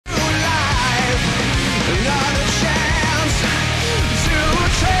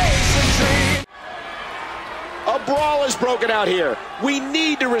brawl has broken out here. We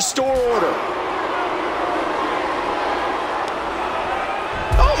need to restore order.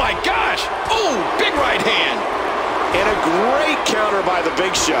 Oh my gosh! Oh, big right hand. And a great counter by the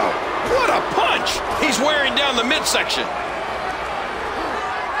Big Show. What a punch! He's wearing down the midsection.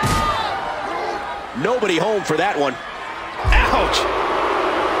 Nobody home for that one. Ouch!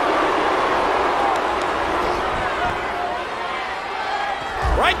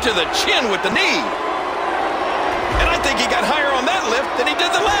 Right to the chin with the knee. And I think he got higher on that lift than he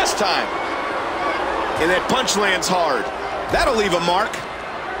did the last time. And that punch lands hard. That'll leave a mark.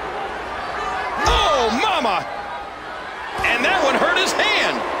 Oh, mama! And that one hurt his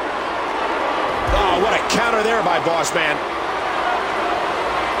hand. Oh, what a counter there by Boss Man.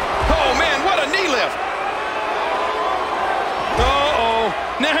 Oh, man, what a knee lift. Uh-oh,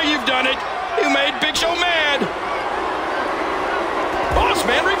 now you've done it. You made Big Show mad. Boss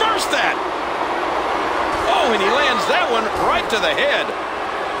Man reversed that. Oh, and he lands that one right to the head.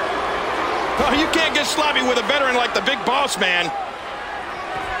 Oh, you can't get sloppy with a veteran like the Big Boss Man.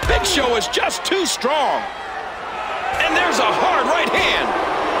 Big Show is just too strong. And there's a hard right hand.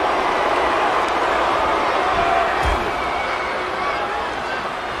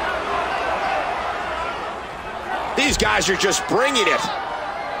 These guys are just bringing it.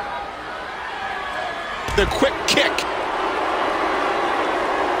 The quick kick.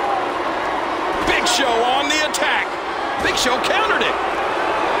 Big Show on the attack. Big Show countered it.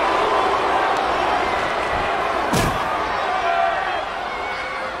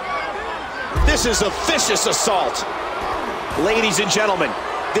 This is a vicious assault. Ladies and gentlemen,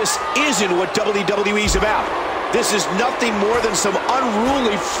 this isn't what WWE's about. This is nothing more than some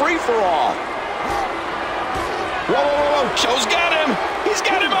unruly free-for-all. Whoa, whoa, whoa, whoa. Show's got him. He's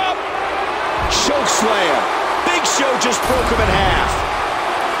got him up. Choke slam. Big Show just broke him in half.